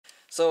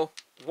So,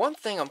 one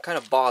thing I'm kind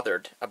of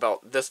bothered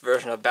about this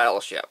version of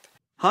Battleship.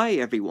 Hi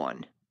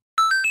everyone.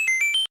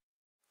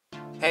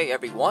 Hey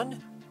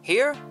everyone,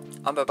 here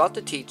I'm about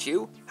to teach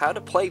you how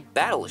to play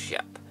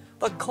Battleship,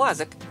 the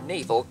classic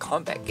naval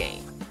combat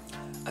game.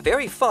 A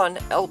very fun,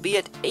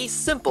 albeit a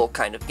simple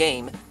kind of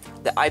game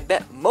that I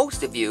bet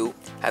most of you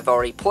have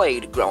already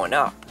played growing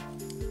up.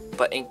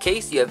 But in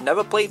case you have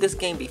never played this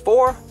game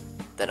before,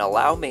 then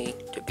allow me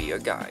to be your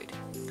guide.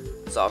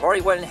 So I've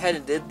already went ahead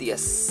and did the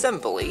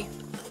assembly,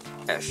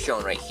 as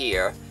shown right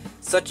here,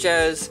 such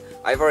as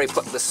I've already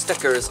put the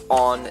stickers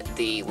on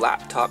the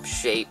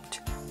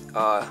laptop-shaped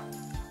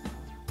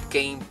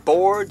game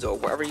boards, or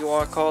whatever you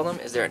want to call them.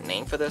 Is there a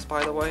name for this,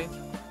 by the way?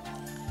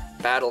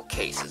 Battle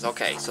cases.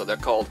 Okay, so they're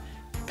called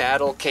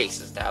battle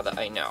cases now that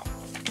I know.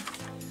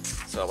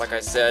 So like I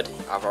said,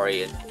 I've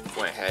already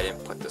went ahead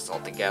and put this all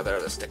together.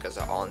 The stickers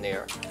are on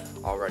there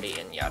already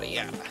and yada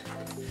yada.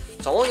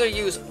 So I'm only going to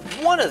use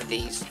one of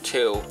these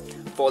two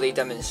for the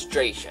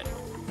demonstration.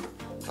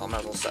 So I might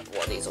as well set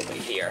one of these over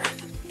here.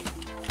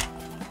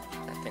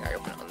 I think I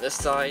open it on this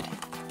side.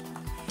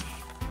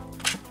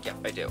 Yep,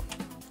 I do.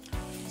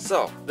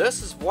 So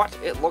this is what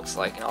it looks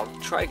like, and I'll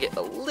try to get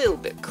a little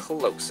bit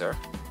closer.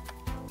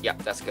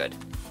 Yep, that's good.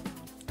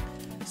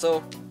 So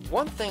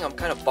one thing I'm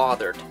kind of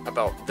bothered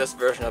about this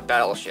version of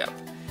Battleship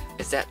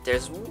is that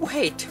there's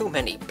way too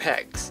many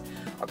pegs.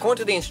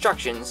 According to the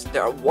instructions,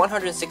 there are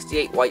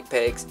 168 white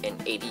pegs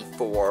and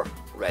 84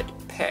 red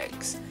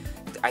pegs.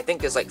 I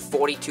think there's like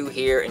 42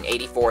 here and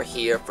 84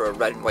 here for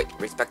red and white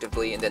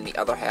respectively, and then the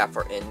other half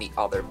are in the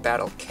other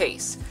battle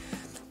case.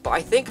 But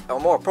I think a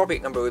more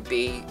appropriate number would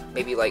be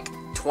maybe like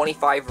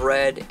 25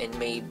 red and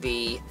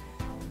maybe,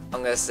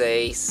 I'm gonna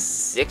say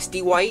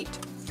 60 white.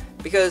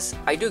 Because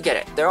I do get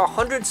it, there are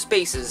 100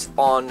 spaces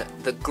on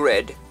the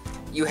grid.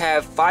 You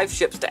have 5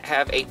 ships that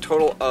have a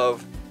total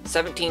of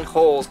 17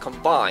 holes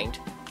combined.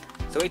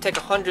 So when you take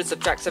 100,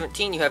 subtract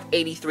 17, you have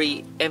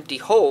 83 empty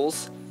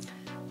holes.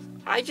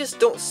 I just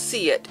don't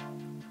see it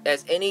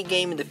as any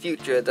game in the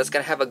future that's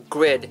going to have a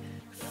grid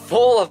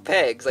full of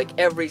pegs, like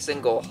every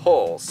single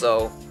hole.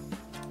 So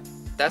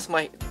that's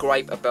my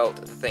gripe about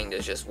the thing.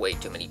 There's just way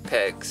too many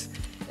pegs.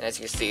 And as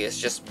you can see, it's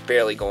just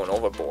barely going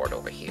overboard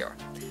over here.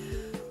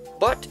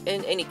 But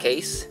in any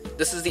case,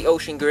 this is the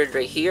ocean grid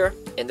right here,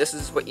 and this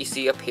is what you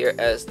see up here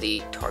as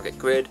the target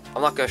grid.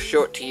 I'm not going to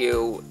show it to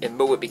you and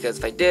move it, because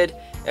if I did,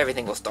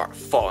 everything will start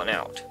falling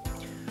out.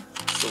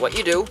 So what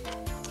you do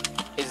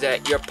is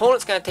that your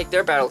opponent's going to take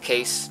their battle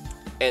case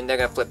and they're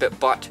going to flip it,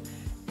 but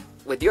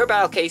with your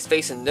battle case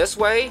facing this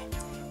way,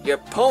 your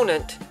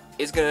opponent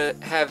is going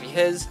to have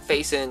his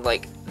facing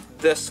like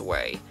this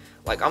way.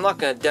 Like, I'm not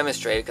going to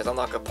demonstrate it because I'm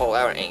not going to pull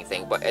out or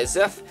anything, but as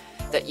if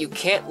that you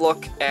can't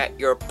look at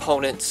your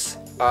opponent's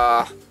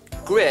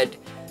grid,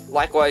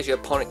 likewise your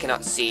opponent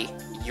cannot see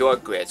your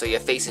grid, so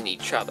you're facing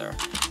each other,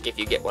 if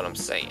you get what I'm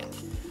saying.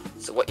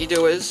 So what you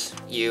do is,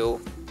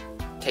 you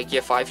take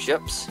your 5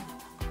 ships,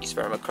 you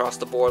spread them across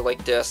the board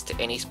like this to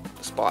any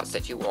spots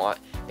that you want,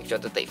 make sure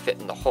that they fit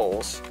in the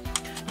holes.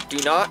 Do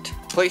not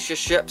place your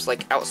ships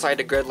like outside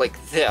the grid like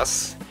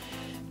this,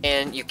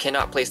 and you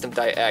cannot place them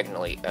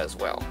diagonally as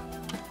well.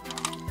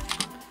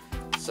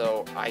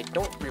 So I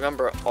don't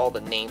remember all the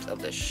names of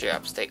the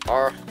ships. They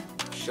are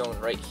shown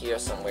right here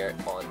somewhere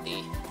on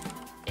the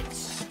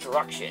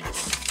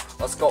instructions.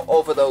 Let's go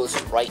over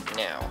those right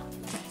now.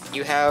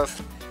 You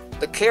have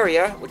the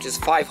carrier, which is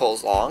 5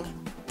 holes long,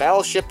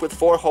 battleship with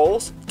 4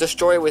 holes,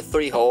 destroyer with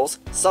 3 holes,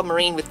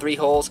 submarine with 3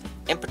 holes,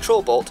 and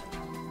patrol boat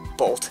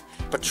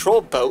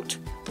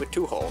with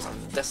 2 holes. I'm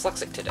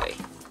dyslexic today.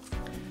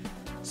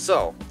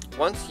 So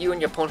once you and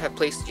your opponent have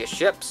placed your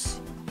ships,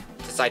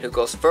 decide who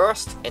goes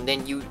first, and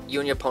then you and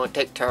your opponent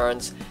take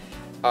turns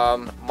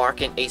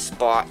marking a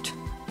spot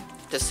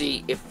to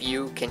see if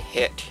you can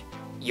hit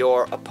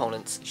your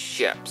opponent's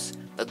ships.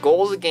 The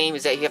goal of the game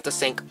is that you have to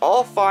sink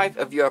all 5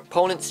 of your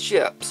opponent's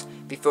ships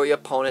before your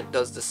opponent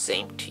does the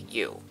same to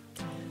you.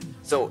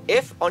 So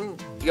if on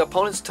your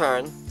opponent's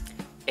turn,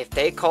 if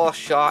they call a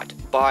shot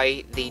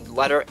by the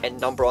letter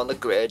and number on the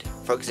grid,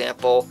 for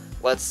example,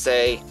 let's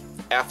say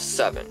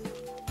F7.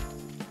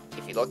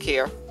 If you look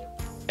here,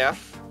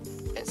 F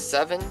and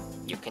 7,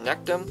 you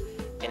connect them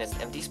in an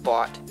empty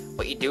spot.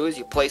 What you do is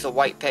you place a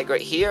white peg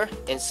right here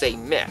and say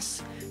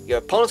miss. Your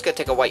opponent's going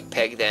to take a white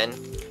peg then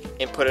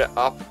and put it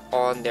up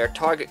on their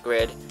target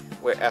grid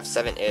where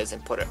F7 is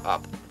and put it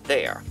up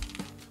there.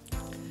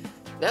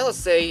 Now let's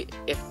say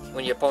if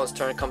when your opponent's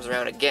turn comes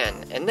around again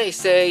and they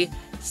say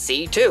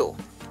C2,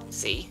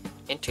 C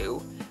and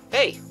 2,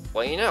 hey,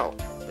 well, you know,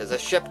 there's a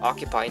ship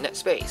occupying that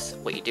space.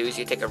 What you do is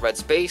you take a red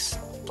space,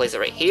 place it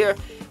right here,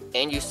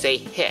 and you say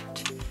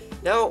hit.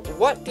 Now,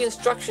 what the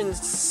instructions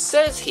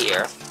says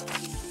here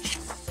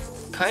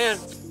kind of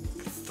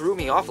threw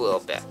me off a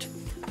little bit.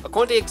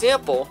 According to the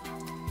example,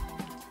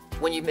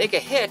 when you make a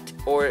hit,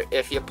 or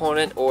if your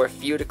opponent, or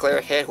if you declare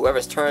a hit,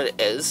 whoever's turn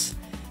it is,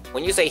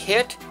 when you say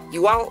hit,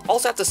 you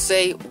also have to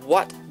say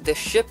what the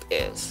ship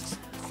is.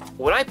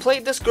 When I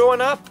played this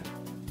growing up,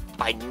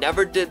 I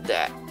never did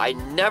that. I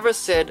never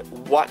said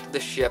what the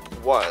ship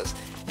was.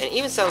 And it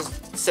even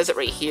says it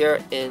right here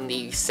in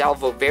the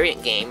Salvo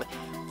variant game.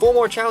 For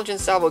more challenging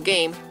Salvo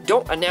game,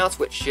 don't announce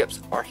which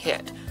ships are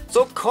hit.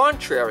 So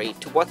contrary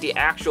to what the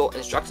actual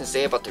instructions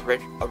say about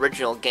the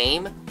original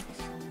game,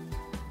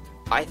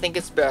 I think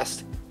it's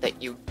best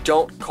that you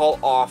don't call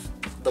off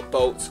the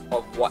boats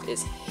of what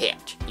is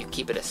hit. You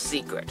keep it a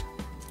secret.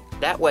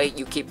 That way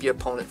you keep your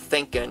opponent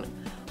thinking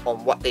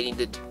on what they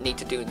need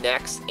to do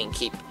next and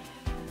keep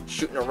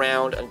shooting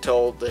around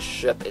until the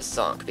ship is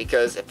sunk.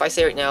 Because if I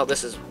say right now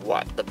this is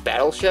what? The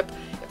Battleship?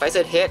 If I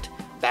said hit,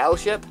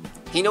 Battleship,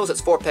 he knows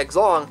it's 4 pegs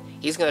long,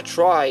 he's going to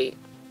try,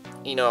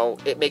 you know,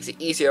 it makes it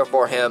easier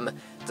for him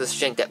to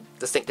sink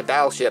the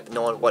Battleship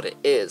knowing what it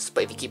is.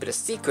 But if you keep it a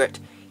secret,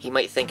 he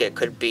might think it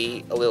could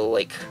be a little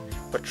like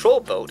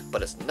patrol boat,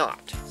 but it's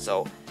not.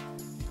 So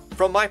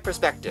from my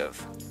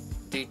perspective,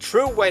 the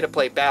true way to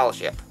play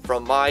Battleship,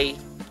 from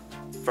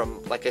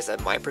like I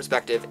said, my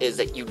perspective, is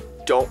that you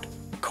don't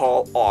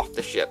call off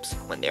the ships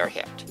when they're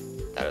hit.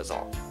 That is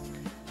all.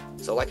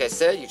 So like I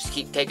said, you just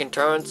keep taking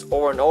turns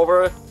over and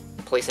over,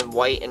 placing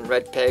white and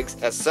red pegs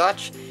as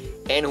such,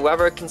 and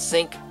whoever can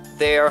sink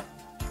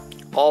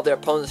all their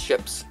opponent's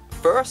ships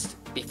first,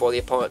 before the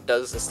opponent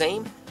does the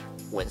same,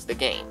 wins the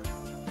game.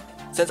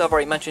 Since I've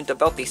already mentioned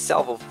about the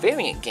Salvo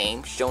variant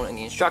game shown in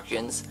the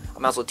instructions, I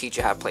might as well teach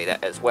you how to play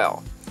that as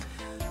well.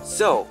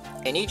 So,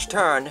 in each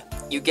turn,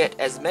 you get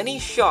as many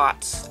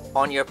shots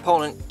on your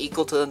opponent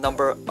equal to the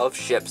number of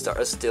ships that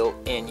are still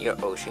in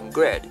your ocean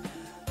grid.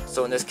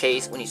 So in this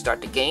case, when you start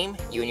the game,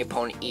 you and your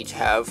opponent each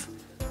have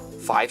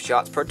 5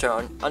 shots per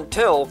turn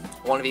until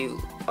one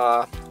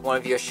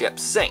of your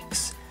ships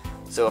sinks.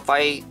 So if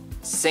I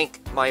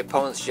sink my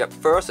opponent's ship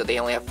first, so they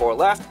only have 4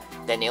 left,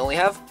 then they only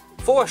have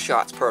 4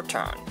 shots per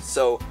turn.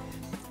 So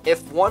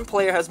if one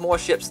player has more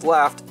ships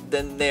left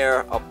than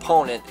their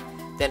opponent,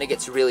 then it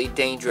gets really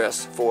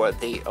dangerous for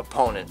the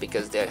opponent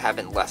because they're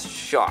having less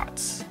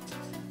shots.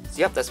 So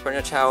yep, that's pretty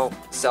much how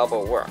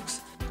Salvo works.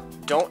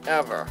 Don't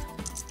ever,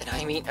 and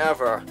I mean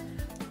ever,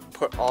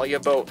 put all your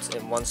boats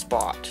in one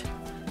spot,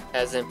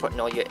 as in putting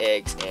all your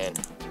eggs in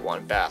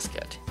one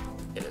basket.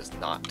 It is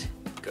not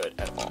good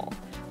at all,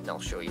 and I'll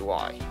show you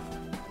why.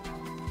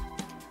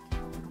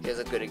 Here's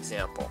a good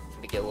example.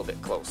 Let me get a little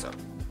bit closer.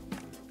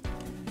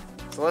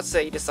 So let's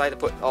say you decide to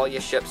put all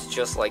your ships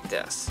just like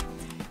this,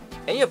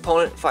 and your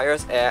opponent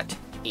fires at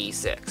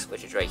E6,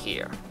 which is right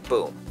here.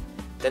 Boom.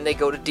 Then they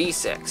go to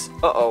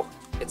D6. Uh-oh,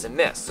 it's a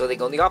miss, so they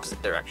go in the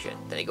opposite direction.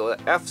 Then they go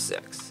to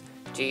F6,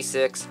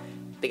 G6,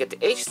 they get to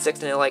H6, and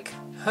they're like,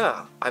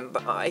 huh,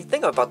 I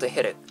think I'm about to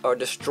hit it, or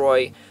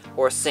destroy,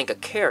 or sink a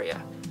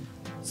carrier.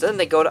 So then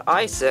they go to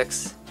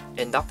I6,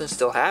 and nothing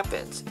still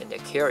happens in their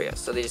carrier.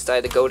 So they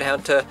decide to go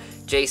down to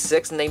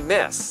J6, and they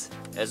miss.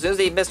 And as soon as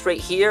they miss right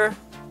here,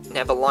 and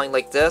have a line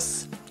like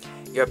this,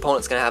 your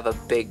opponent's going to have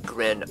a big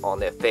grin on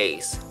their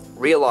face,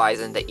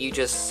 realizing that you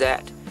just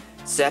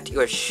set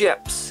your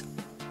ships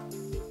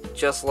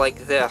just like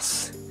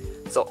this.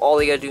 So all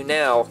they gotta do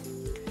now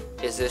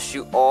is just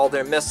shoot all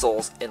their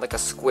missiles in like a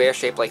square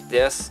shape like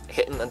this,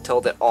 hitting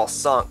until they're all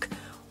sunk.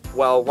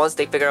 Well, once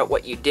they figure out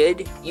what you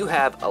did, you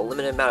have a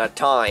limited amount of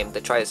time to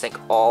try to sink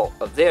all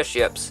of their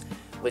ships,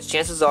 which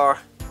chances are,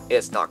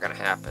 it's not gonna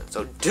happen.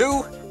 So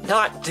do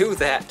not do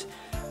that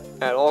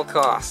at all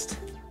costs.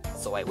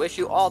 So I wish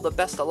you all the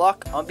best of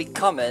luck on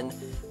becoming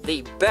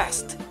the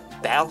best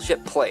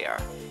Battleship player.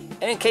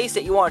 And in case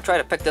that you want to try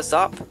to pick this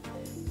up,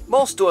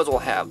 most stores will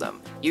have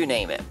them. You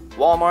name it.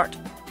 Walmart,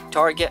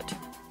 Target,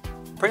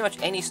 pretty much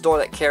any store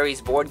that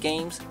carries board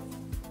games,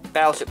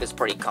 Battleship is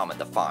pretty common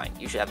to find.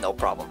 You should have no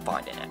problem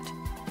finding it.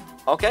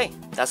 Okay,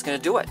 that's going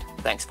to do it.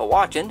 Thanks for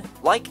watching.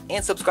 Like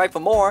and subscribe for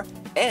more.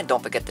 And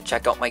don't forget to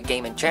check out my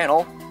gaming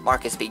channel,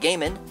 Markis Be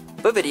Gaming,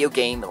 for video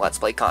game and Let's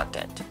Play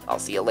content. I'll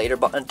see you later,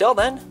 but until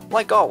then,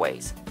 like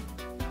always,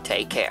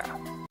 take care.